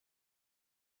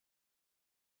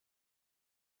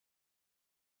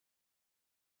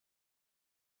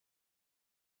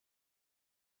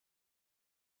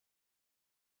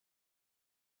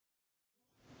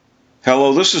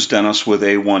Hello, this is Dennis with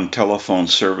A1 Telephone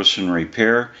Service and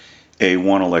Repair,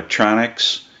 A1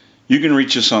 Electronics. You can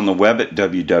reach us on the web at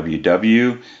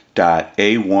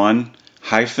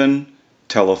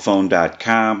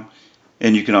www.a1-telephone.com,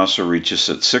 and you can also reach us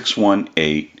at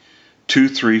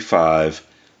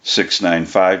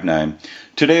 618-235-6959.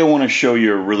 Today I want to show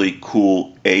you a really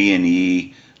cool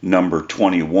A&E number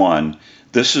 21.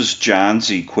 This is John's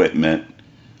equipment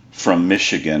from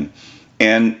Michigan.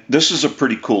 And this is a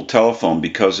pretty cool telephone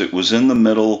because it was in the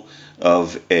middle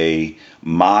of a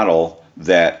model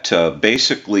that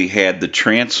basically had the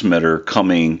transmitter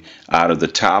coming out of the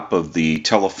top of the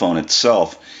telephone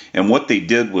itself. And what they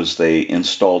did was they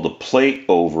installed a plate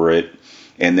over it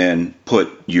and then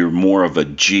put your more of a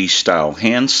G-style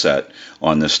handset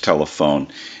on this telephone.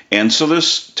 And so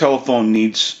this telephone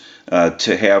needs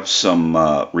to have some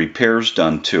repairs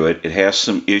done to it. It has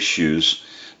some issues.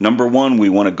 Number one, we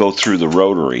want to go through the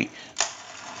rotary.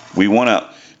 We want to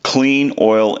clean,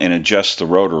 oil, and adjust the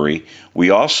rotary.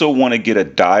 We also want to get a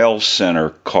dial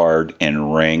center card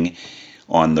and ring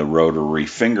on the rotary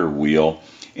finger wheel,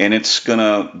 and it's going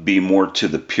to be more to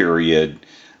the period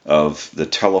of the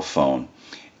telephone.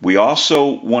 We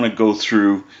also want to go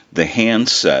through the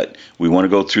handset. We want to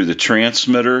go through the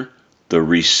transmitter, the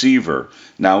receiver.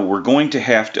 Now we're going to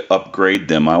have to upgrade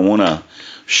them. I want to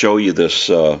show you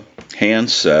this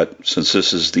handset since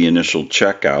this is the initial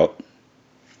checkout.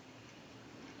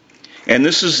 And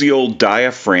this is the old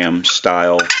diaphragm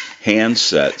style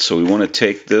handset. So we want to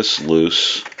take this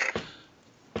loose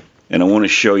and I want to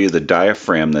show you the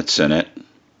diaphragm that's in it.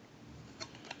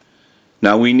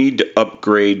 Now we need to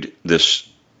upgrade this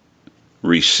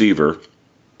receiver.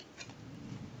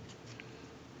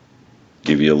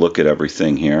 Give you a look at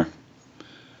everything here.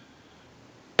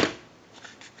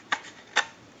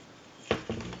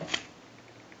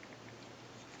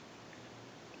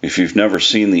 If you've never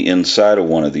seen the inside of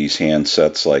one of these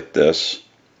handsets like this,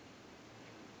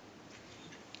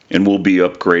 and we'll be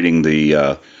upgrading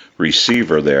the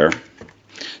receiver there.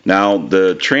 Now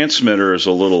the transmitter is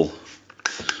a little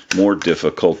more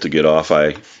difficult to get off.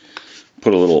 I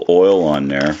put a little oil on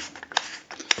there.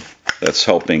 That's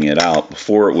helping it out.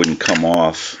 Before it wouldn't come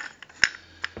off.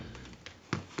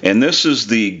 And this is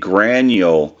the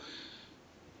granule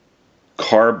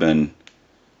carbon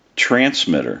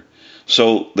transmitter.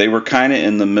 So they were kind of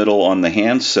in the middle on the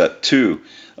handset too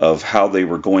of how they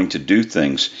were going to do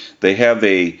things. They have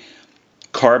a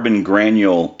carbon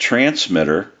granule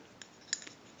transmitter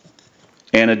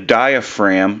and a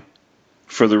diaphragm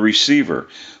for the receiver.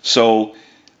 So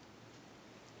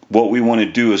what we want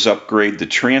to do is upgrade the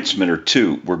transmitter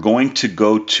too. We're going to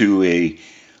go to a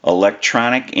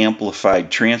electronic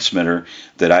amplified transmitter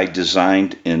that I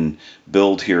designed and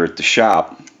build here at the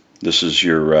shop. This is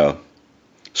your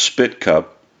spit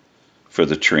cup for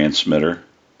the transmitter.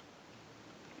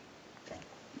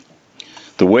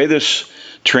 The way this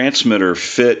transmitter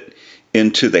fit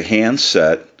into the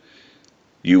handset,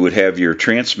 you would have your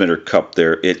transmitter cup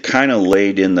there. It kind of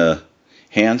laid in the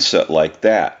handset like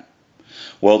that.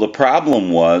 Well, the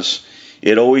problem was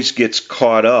it always gets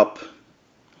caught up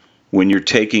when you're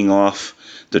taking off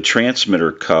the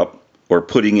transmitter cup or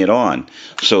putting it on.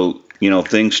 So, you know,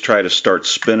 things try to start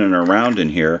spinning around in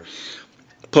here.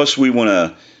 Plus, we want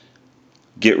to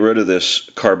get rid of this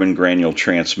carbon granule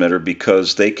transmitter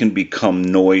because they can become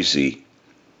noisy.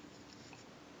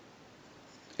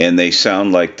 And they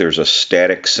sound like there's a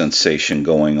static sensation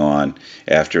going on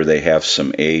after they have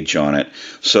some age on it.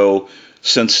 So,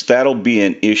 since that'll be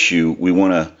an issue, we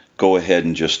want to go ahead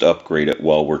and just upgrade it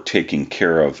while we're taking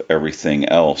care of everything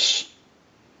else.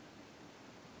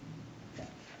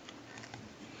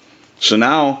 So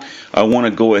now I want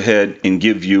to go ahead and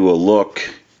give you a look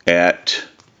at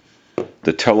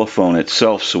the telephone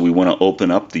itself. So we want to open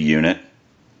up the unit.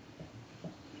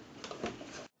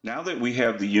 Now that we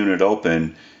have the unit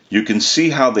open, you can see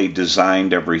how they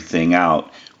designed everything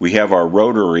out. We have our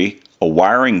rotary, a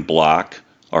wiring block,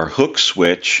 our hook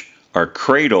switch, our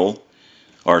cradle,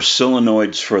 our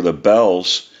solenoids for the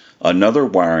bells, another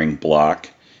wiring block,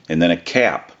 and then a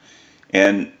cap.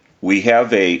 And we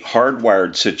have a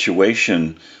hardwired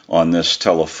situation on this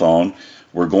telephone.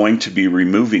 We're going to be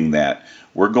removing that.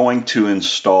 We're going to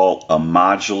install a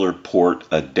modular port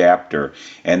adapter,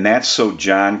 and that's so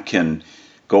John can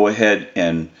go ahead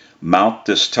and mount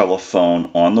this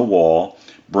telephone on the wall,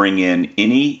 bring in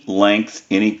any length,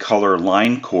 any color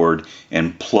line cord,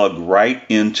 and plug right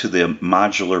into the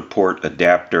modular port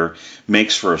adapter.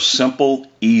 Makes for a simple,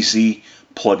 easy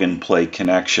plug-and-play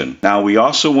connection. Now we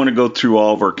also want to go through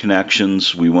all of our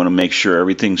connections. We want to make sure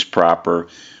everything's proper.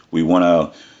 We want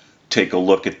to take a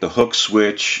look at the hook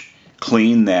switch,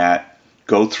 clean that,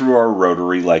 go through our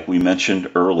rotary like we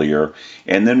mentioned earlier,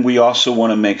 and then we also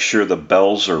want to make sure the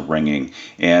bells are ringing.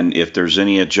 And if there's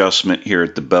any adjustment here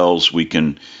at the bells, we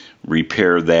can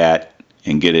repair that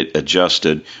and get it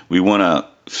adjusted. We want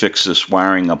to fix this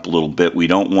wiring up a little bit. We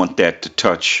don't want that to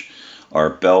touch our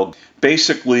bell.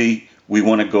 Basically, we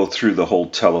want to go through the whole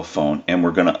telephone, and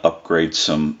we're going to upgrade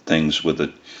some things with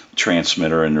the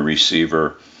transmitter and the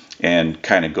receiver and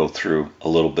kind of go through a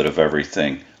little bit of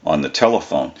everything on the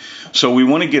telephone. So we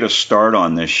want to get a start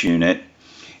on this unit,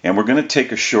 and we're going to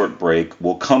take a short break.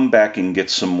 We'll come back and get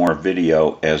some more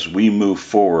video as we move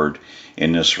forward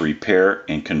in this repair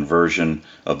and conversion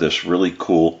of this really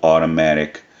cool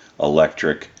automatic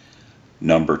electric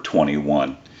number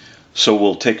 21. So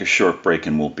we'll take a short break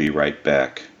and we'll be right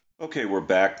back. Okay, we're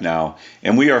back now,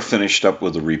 and we are finished up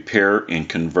with the repair and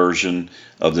conversion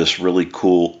of this really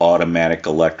cool automatic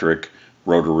electric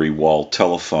rotary wall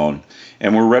telephone,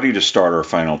 and we're ready to start our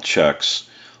final checks.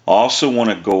 I also want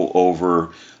to go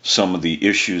over some of the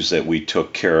issues that we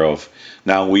took care of.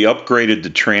 Now, we upgraded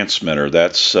the transmitter.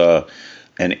 That's an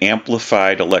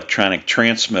amplified electronic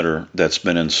transmitter that's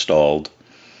been installed.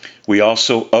 We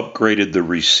also upgraded the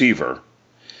receiver.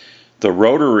 The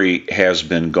rotary has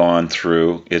been gone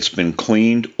through. It's been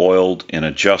cleaned, oiled, and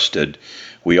adjusted.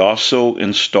 We also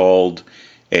installed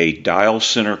a dial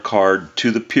center card to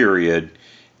the period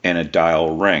and a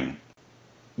dial ring.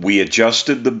 We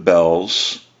adjusted the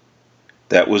bells.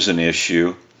 That was an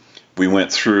issue. We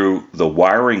went through the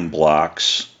wiring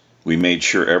blocks. We made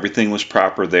sure everything was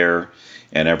proper there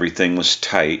and everything was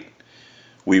tight.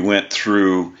 We went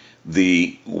through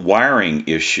the wiring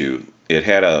issue. It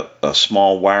had a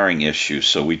small wiring issue,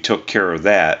 so we took care of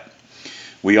that.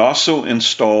 We also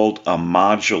installed a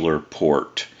modular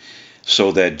port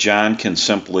so that John can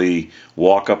simply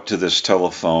walk up to this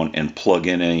telephone and plug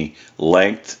in any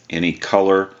length, any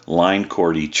color line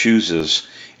cord he chooses,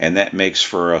 and that makes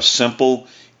for a simple,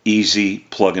 easy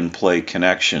plug-and-play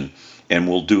connection, and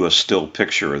we'll do a still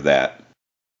picture of that.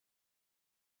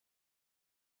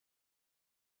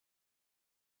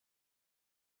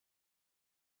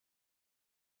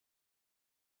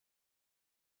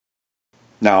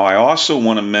 Now, I also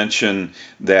want to mention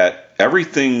that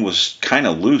everything was kind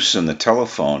of loose in the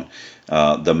telephone.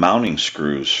 The mounting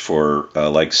screws for,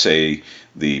 like, say,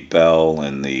 the bell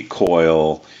and the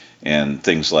coil and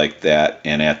things like that,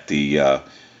 and at the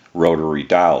rotary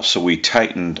dial. So we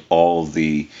tightened all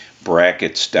the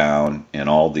brackets down and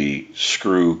all the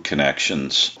screw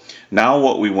connections. Now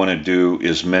what we want to do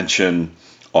is mention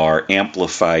our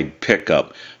amplified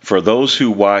pickup. For those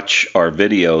who watch our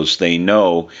videos, they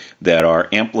know that our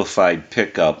amplified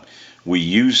pickup, we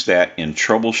use that in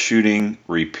troubleshooting,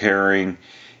 repairing,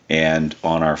 and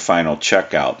on our final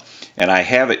checkout. And I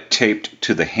have it taped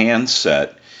to the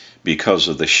handset because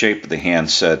of the shape of the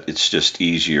handset. It's just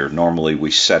easier. Normally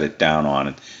we set it down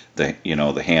on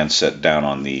the handset down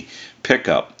on the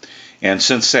pickup. And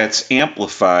since that's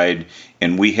amplified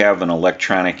and we have an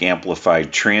electronic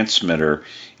amplified transmitter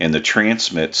in the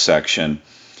transmit section,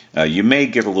 you may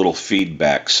get a little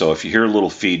feedback. So if you hear a little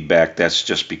feedback, that's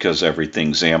just because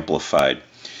everything's amplified.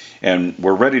 And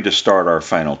we're ready to start our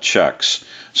final checks.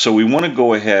 So we want to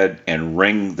go ahead and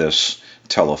ring this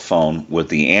telephone with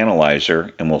the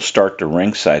analyzer, and we'll start the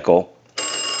ring cycle.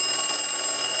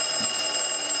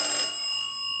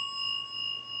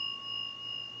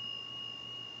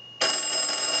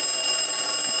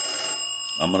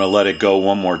 I'm going to let it go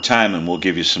one more time and we'll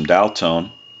give you some dial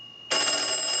tone.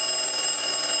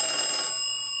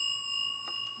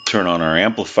 Turn on our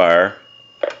amplifier.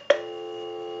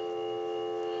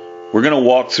 We're going to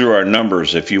walk through our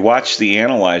numbers. If you watch the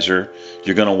analyzer,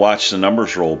 you're going to watch the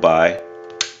numbers roll by.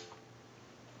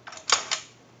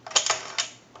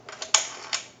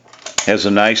 Has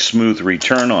a nice smooth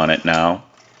return on it now.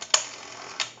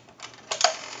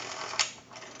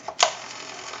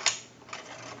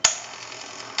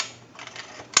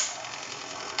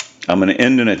 I'm going to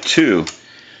end in a 2.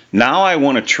 Now I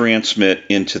want to transmit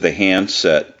into the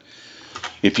handset.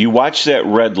 If you watch that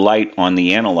red light on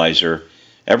the analyzer,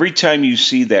 every time you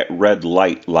see that red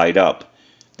light light up,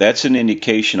 that's an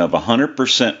indication of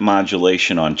 100%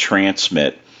 modulation on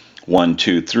transmit. 1,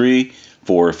 2, 3,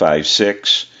 4, 5,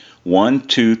 6. 1,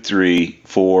 2, 3,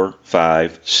 4,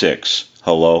 5, 6.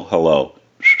 Hello, hello.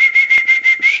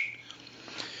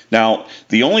 Now,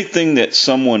 the only thing that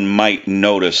someone might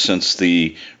notice since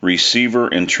the receiver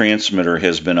and transmitter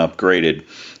has been upgraded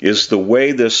is the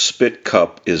way this spit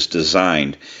cup is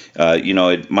designed.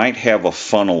 It might have a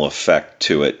funnel effect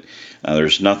to it.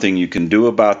 There's nothing you can do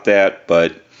about that,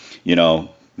 but,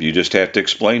 You just have to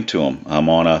explain to them, I'm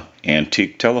on an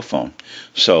antique telephone.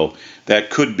 So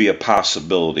that could be a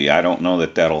possibility. I don't know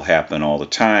that that'll happen all the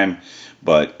time,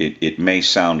 but it may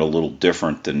sound a little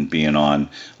different than being on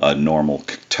a normal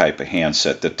type of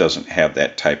handset that doesn't have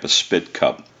that type of spit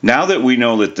cup. Now that we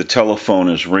know that the telephone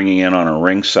is ringing in on a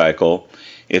ring cycle,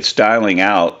 it's dialing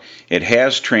out, it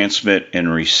has transmit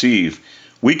and receive,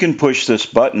 we can push this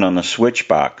button on the switch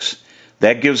box.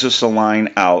 That gives us a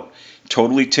line out,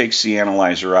 totally takes the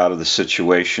analyzer out of the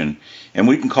situation, and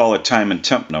we can call a time and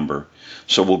temp number.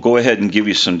 So we'll go ahead and give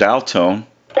you some dial tone,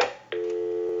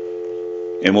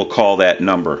 and we'll call that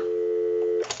number.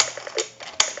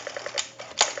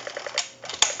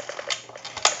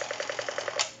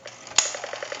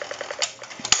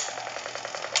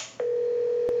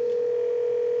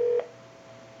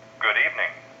 Good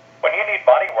evening. When you need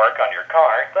body work on your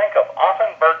car, think of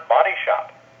Offenberg Body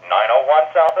Shop, 901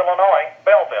 South Illinois,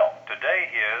 Belleville. Today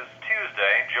is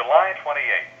Tuesday, July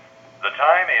 28th. The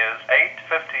time is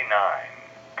 8:59.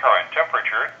 Current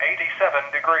temperature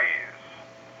 87 degrees.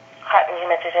 Hot and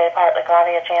humid today, partly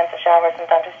cloudy, a chance of showers and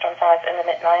thunderstorms, highs in the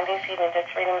mid-90s, heat index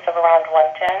readings of around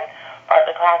 110.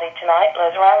 Partly cloudy tonight,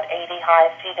 lows around 80, highs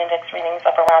heat index readings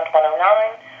of around 109.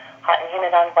 Hot and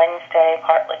humid on Wednesday,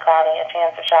 partly cloudy, a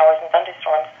chance of showers and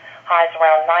thunderstorms, highs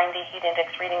around 90, heat index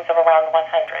readings of around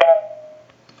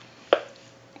 100.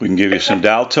 We can give you some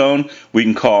dial tone. We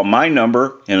can call my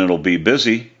number, and it'll be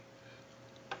busy.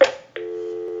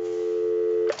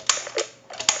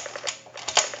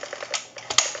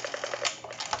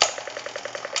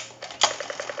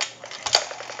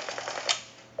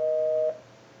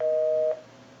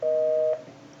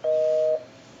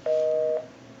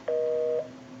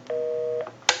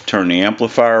 Turn the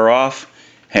amplifier off,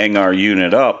 hang our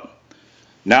unit up.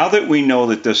 Now that we know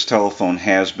that this telephone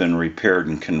has been repaired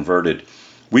and converted,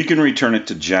 we can return it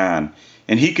to John,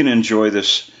 and he can enjoy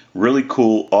this really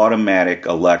cool automatic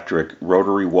electric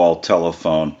rotary wall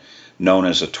telephone known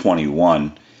as a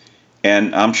 21,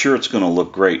 and I'm sure it's going to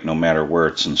look great no matter where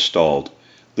it's installed.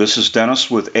 This is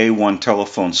Dennis with A1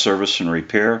 Telephone Service and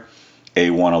Repair,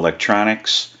 A1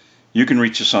 Electronics. You can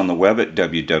reach us on the web at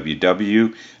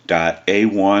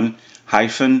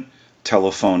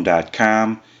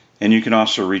www.a1-telephone.com, and you can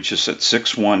also reach us at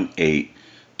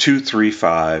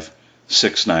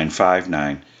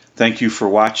 618-235-6959. Thank you for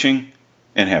watching,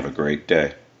 and have a great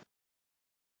day.